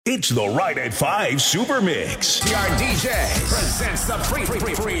It's the Right at 5 Super Mix. TRDJ presents the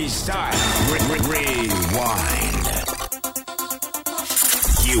freestyle rewind.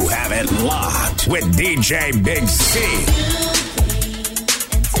 You have it locked with DJ Big C.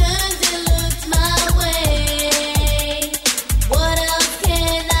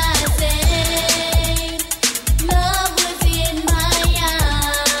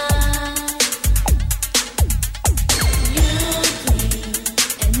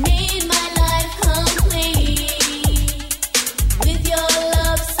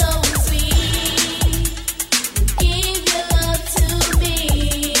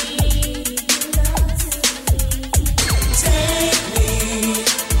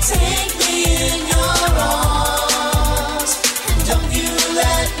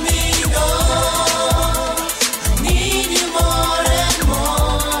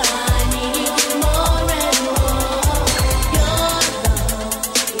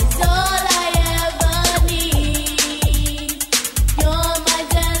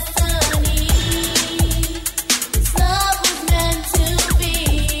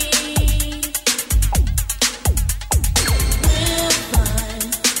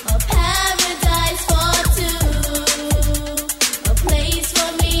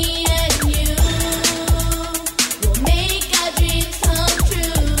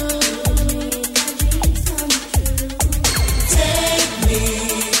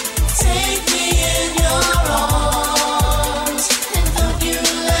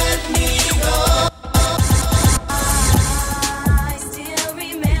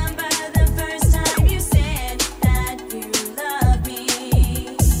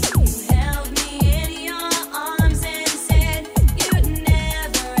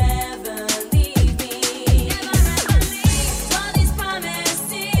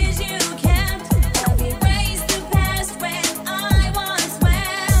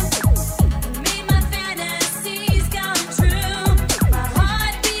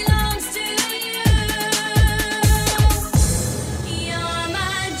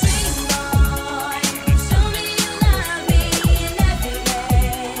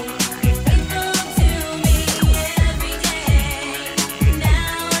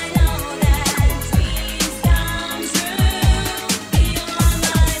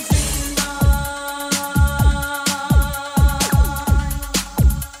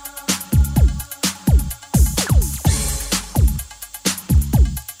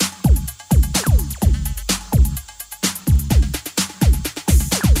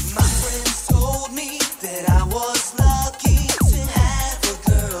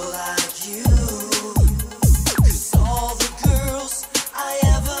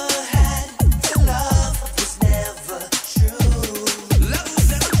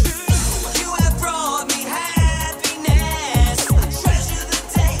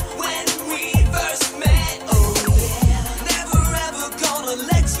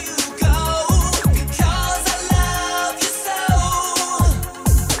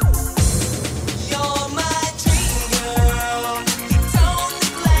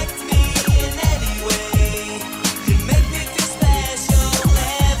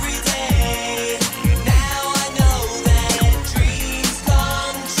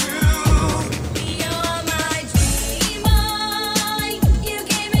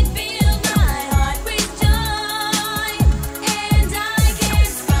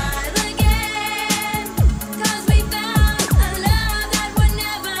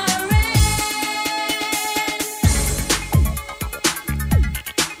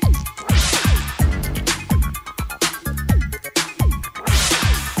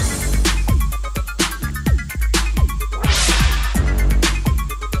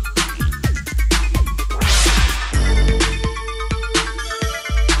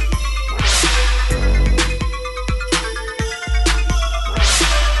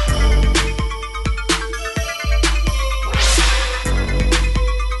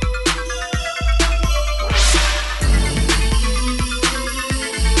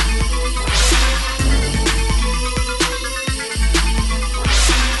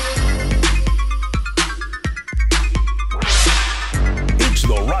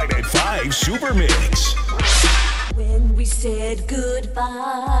 Super Mix. When we said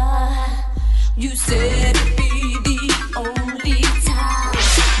goodbye, you said it'd be the only time.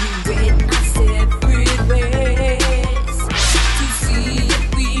 You went our separate ways to see if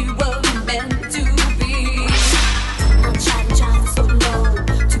we were meant to be. I tried for so long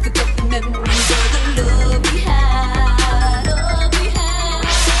to forget the memories of the love we had,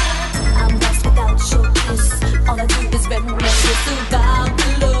 I'm lost without your kiss. All I do is reminisce about the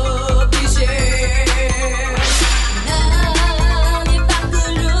love we shared. Now if I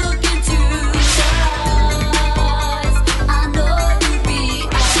could look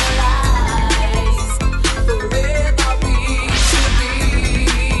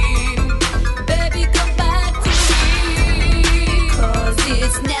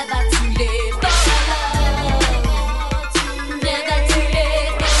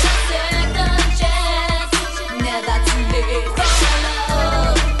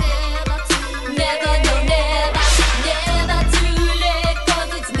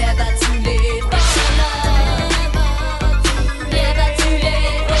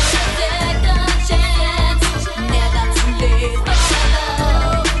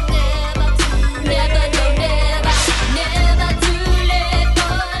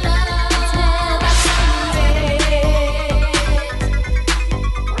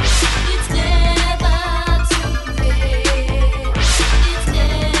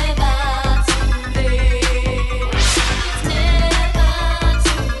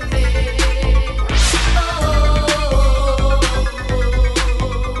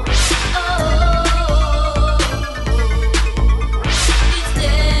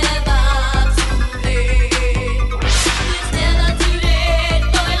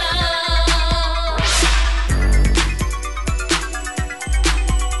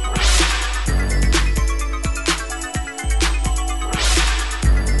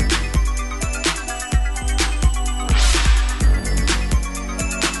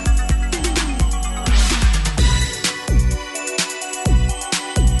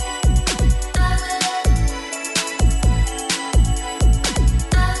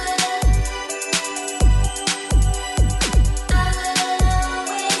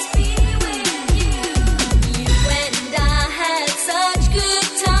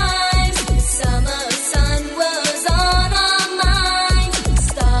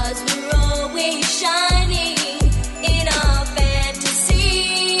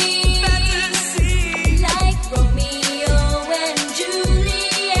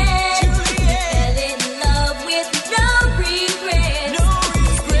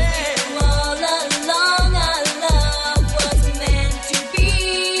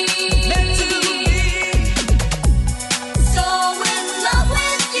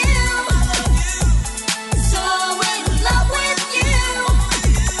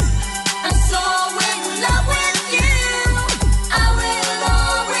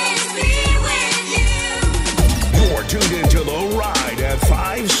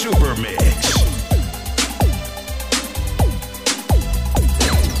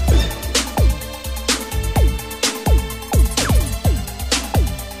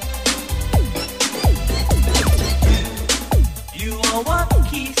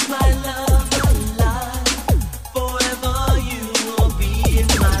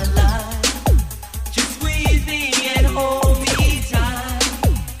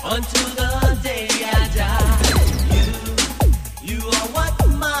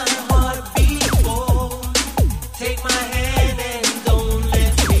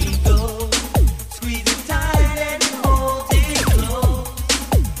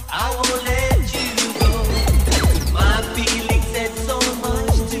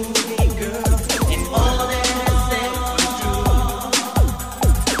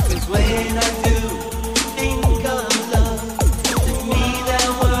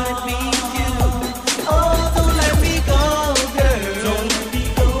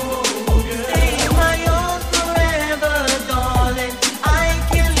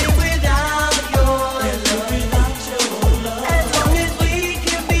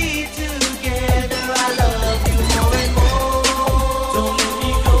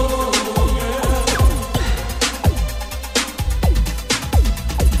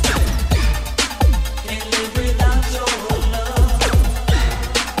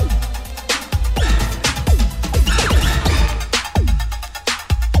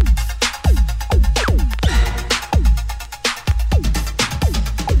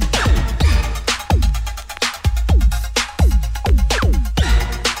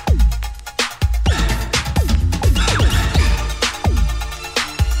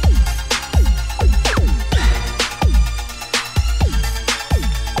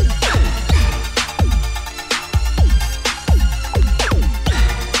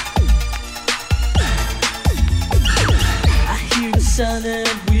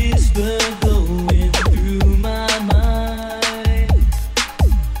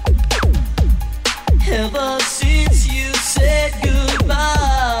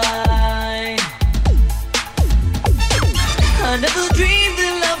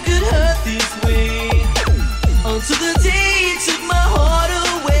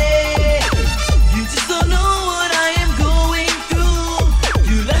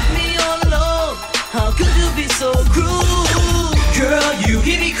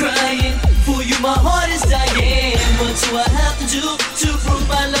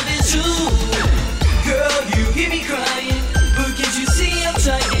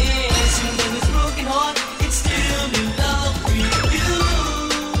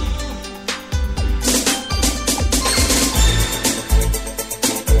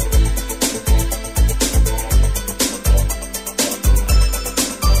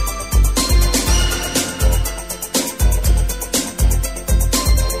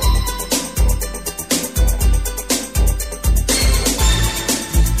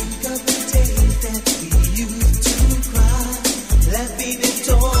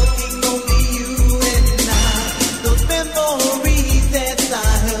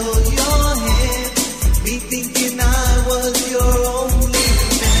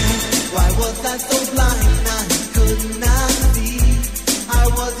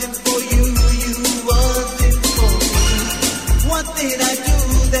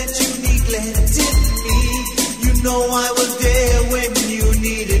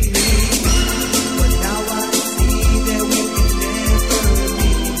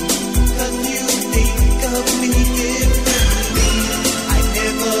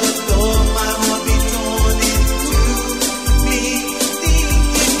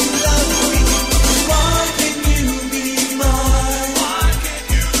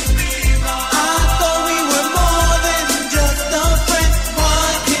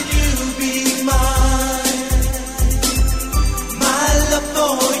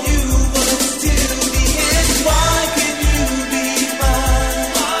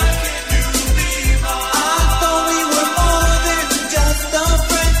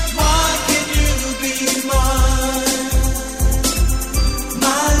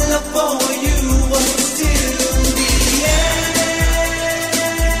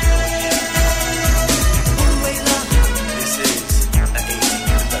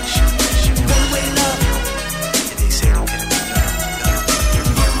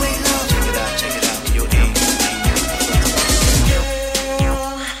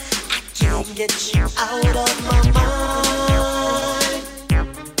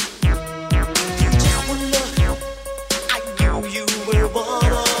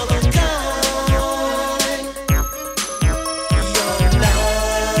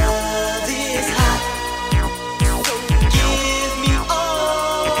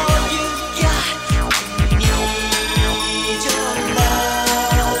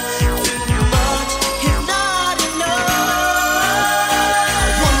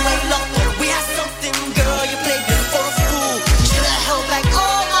One way love, we have something, girl. You play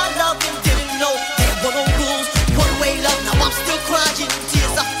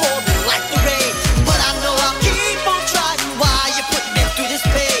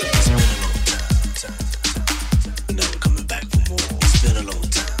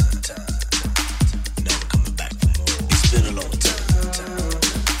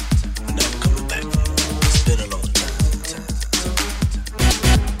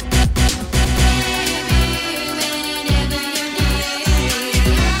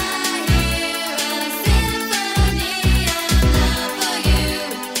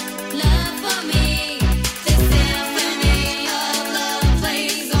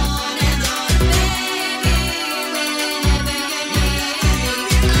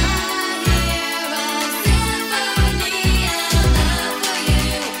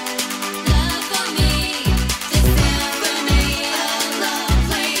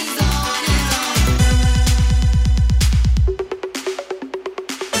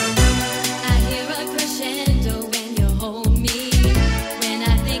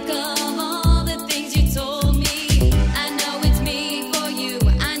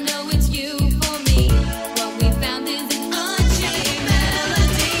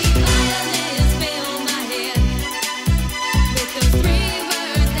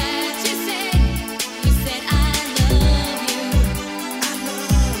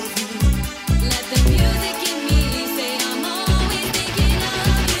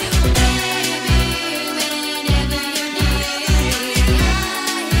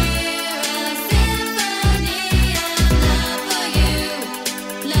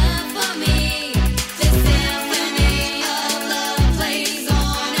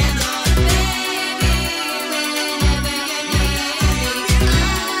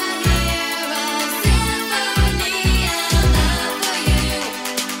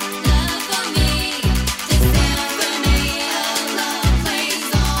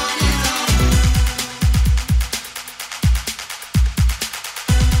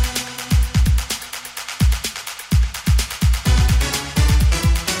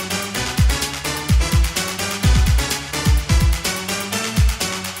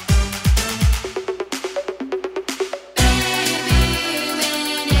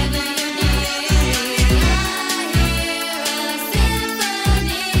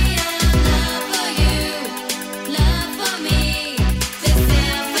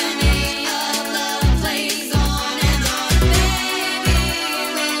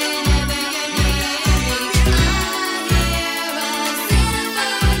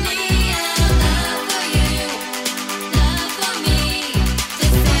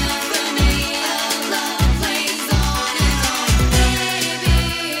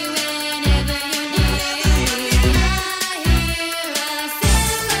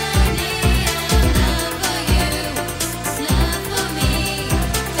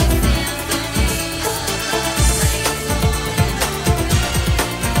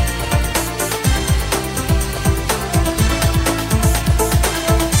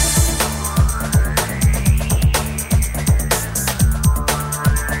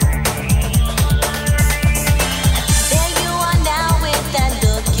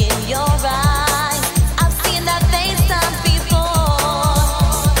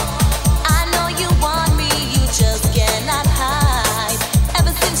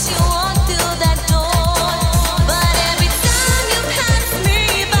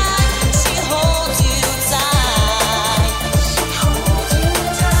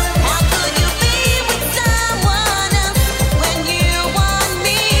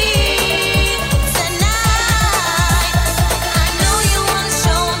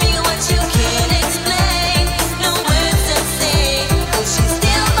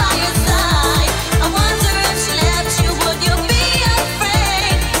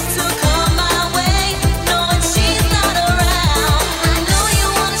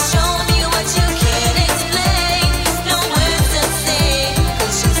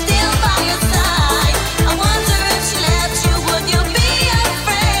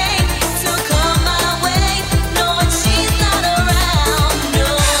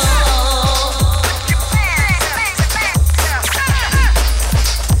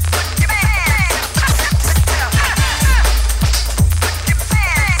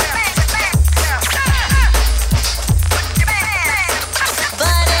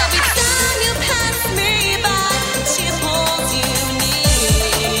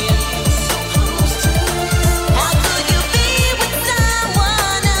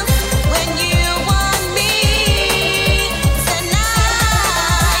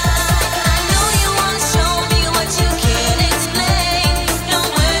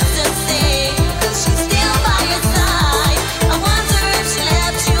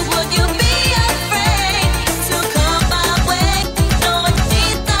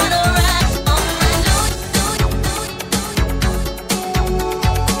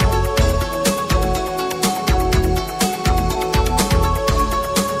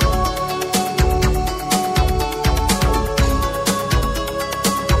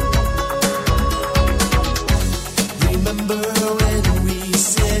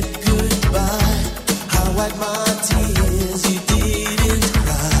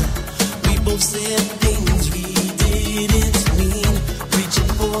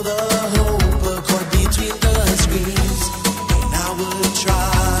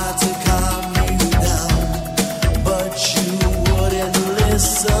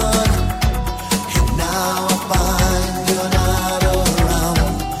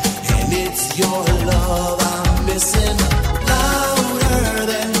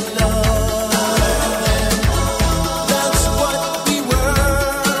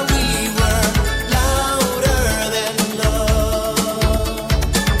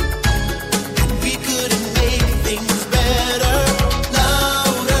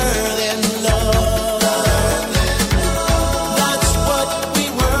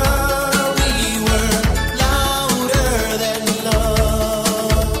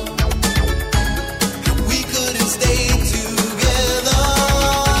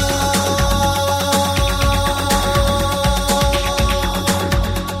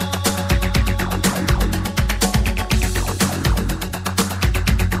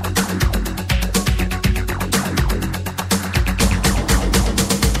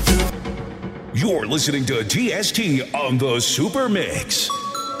You're listening to TST on the Super Mix.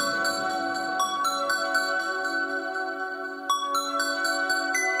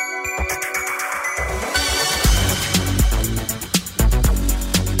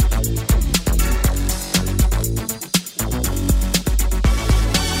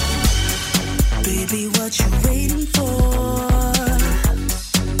 Baby, what you waiting for?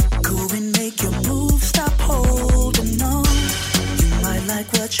 Go and make your move, stop holding on. You might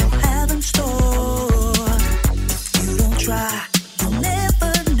like what you have in store. If you don't try, you'll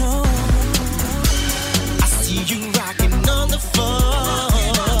never know. I see you rocking on the floor.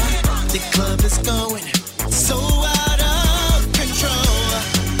 The club is going so out of control.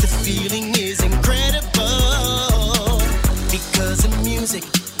 The feeling is incredible because the music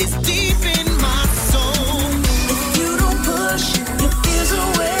is deep in my soul. If you don't push your fears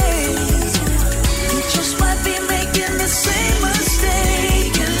away, you just might be making the same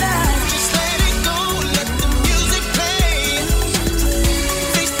mistake in life. Just let it go, let the music play.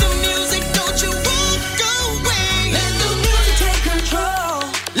 Face the music, don't you walk away. Let the music take control.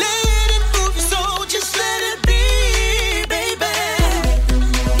 Let it move your soul, just let it be, baby.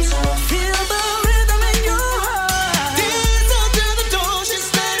 Feel the rhythm in your heart. Dance until the dawn, just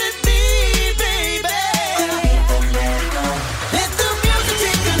let it be, baby. Let the music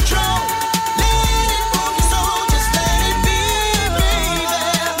take control. Let it move your soul, just let it be, baby.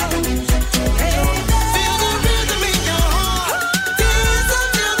 Feel the rhythm in your heart. Dance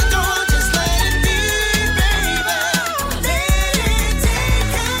until the dawn, just let it be, baby. Let it take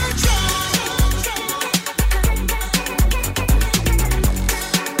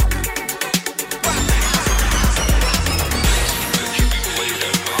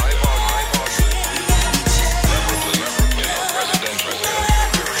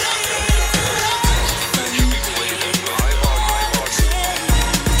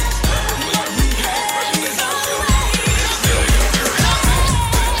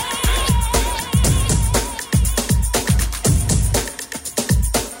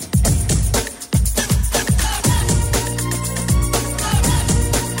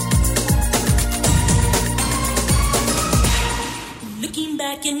Looking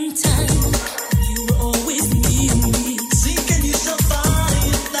back in time, you were always near me. Seeking you so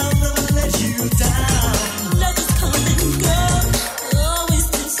fine, I'll never let you down. Lovers come and go, always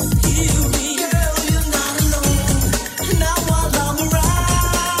disappearing. Girl, you're not alone. Now while I'm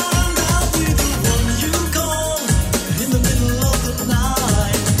around, I'll be the one you call in the middle of the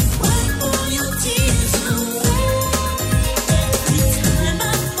night. Wipe all your tears away. Every time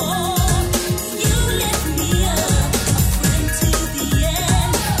I fall, you lift me up. A friend to the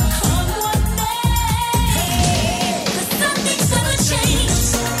end. Call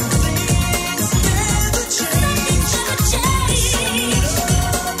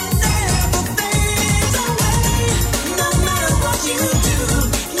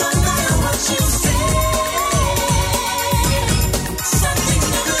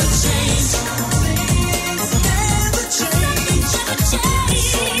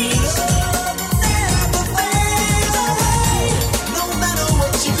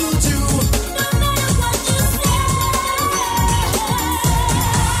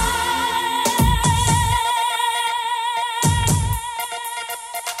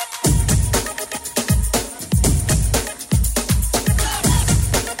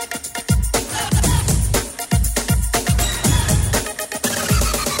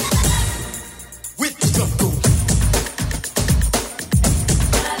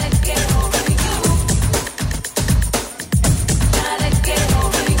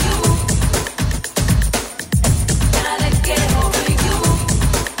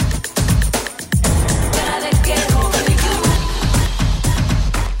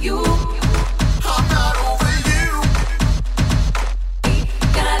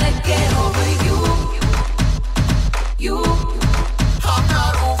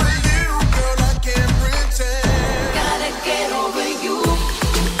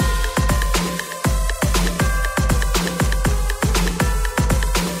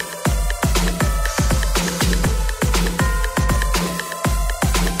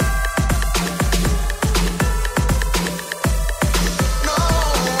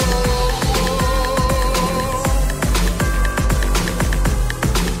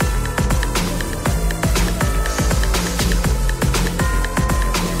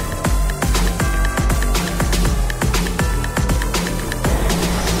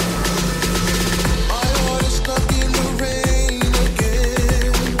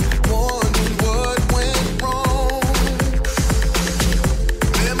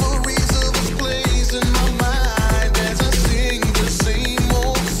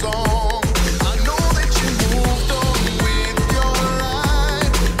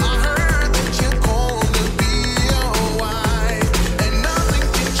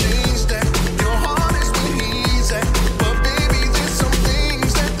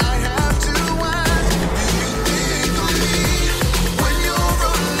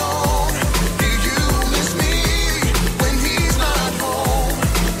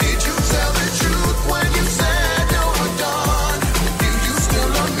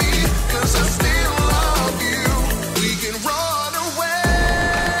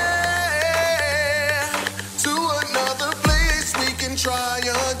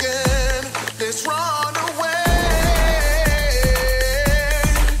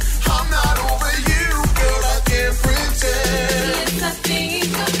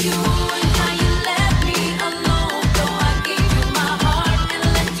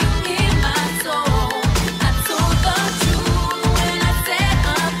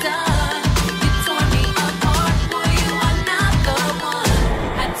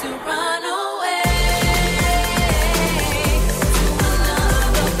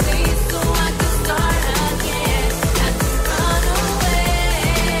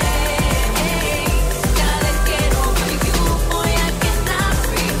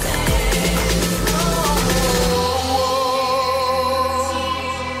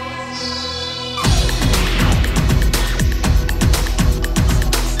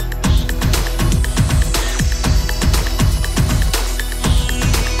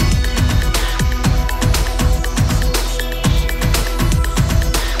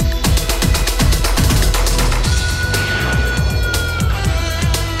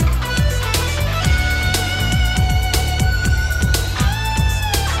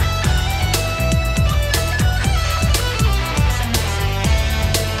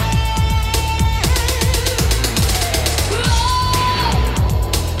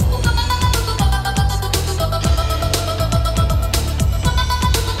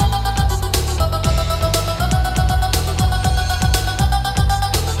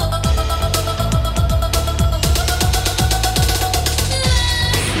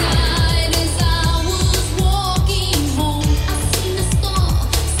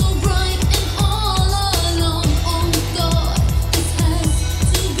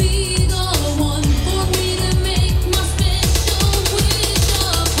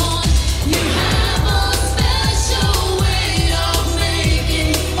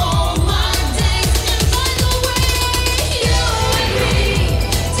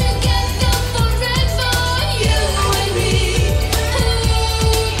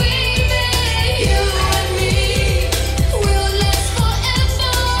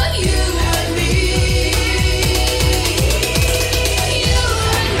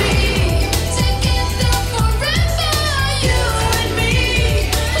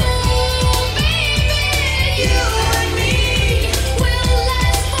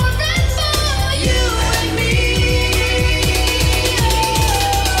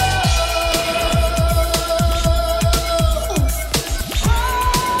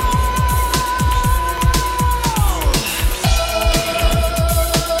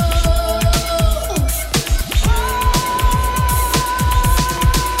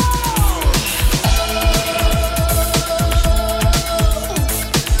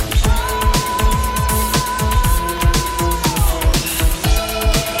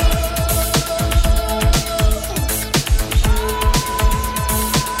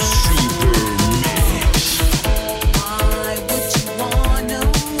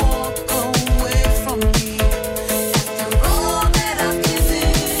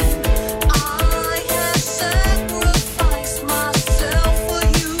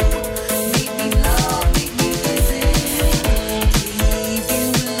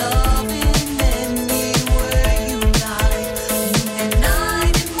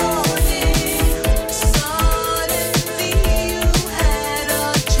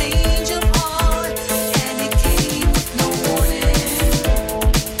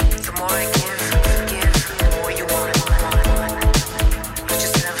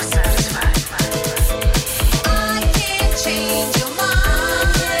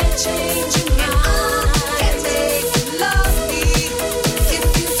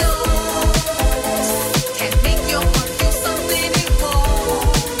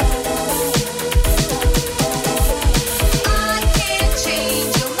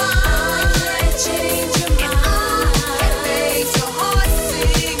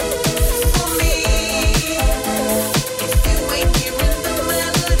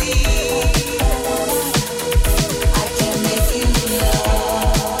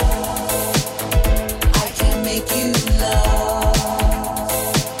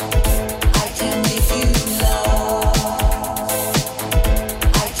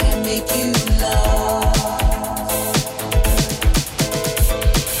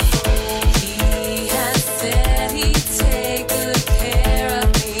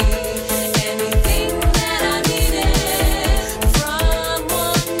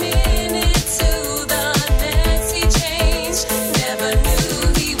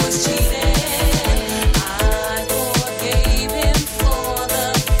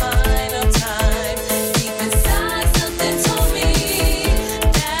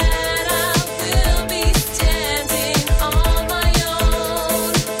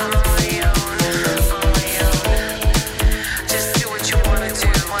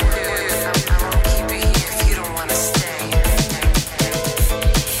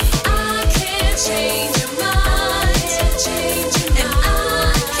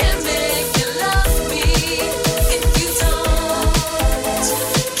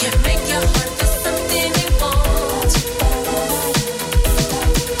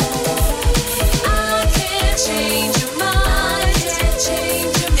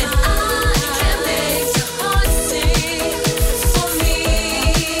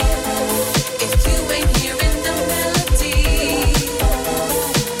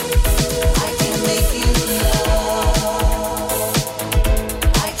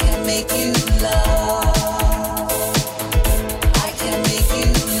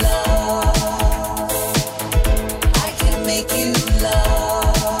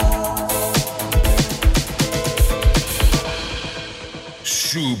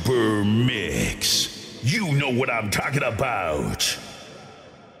Super Mix. You know what I'm talking about.